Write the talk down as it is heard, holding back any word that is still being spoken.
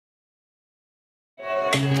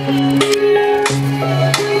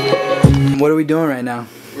What are we doing right now?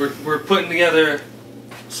 We're putting together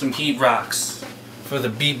some heat rocks for the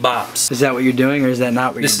beat bops. Is that what you're doing, or is that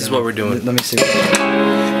not what you're doing? This is what we're doing. Let me see.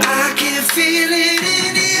 I can feel it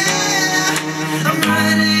in the air. I'm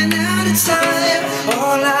running out of time.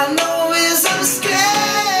 All I know is I'm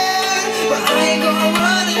scared, but I ain't gonna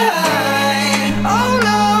run and hide. Oh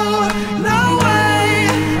no, no way,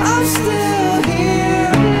 I'm still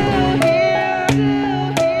here.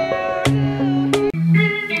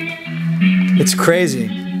 It's crazy.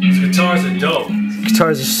 These guitars are dope.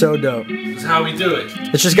 Guitars are so dope. That's how we do it.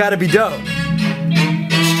 It's just gotta be dope.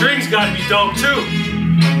 Strings gotta be dope too.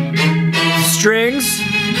 Strings?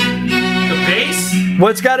 The bass?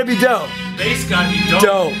 What's gotta be dope? Bass gotta be dope.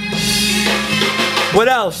 Dope. What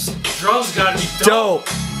else? Drums gotta be dope. Dope.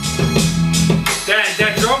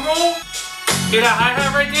 That drum roll, hear that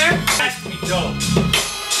hi-hat right there? Has to be dope.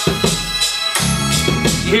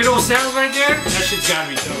 You hear those sounds right there? That shit's gotta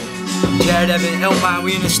be dope. Jared, Evan, and Illmind,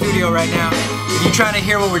 we in the studio right now. If you're trying to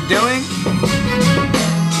hear what we're doing,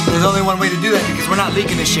 there's only one way to do that because we're not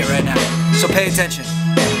leaking this shit right now. So pay attention.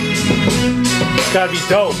 It's gotta be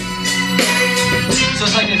dope. So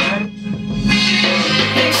it's like this, right?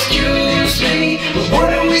 Excuse me, but what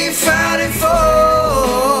are we fighting for?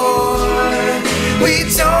 We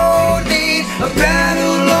don't need a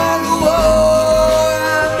battle on the wall.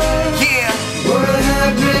 Yeah, what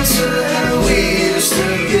happened to how we used to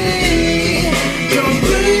be? Don't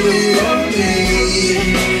blame it on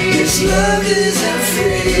me. This love isn't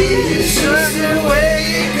free. It's just the way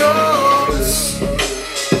it goes.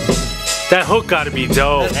 That hook gotta be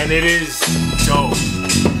dope. And it is dope.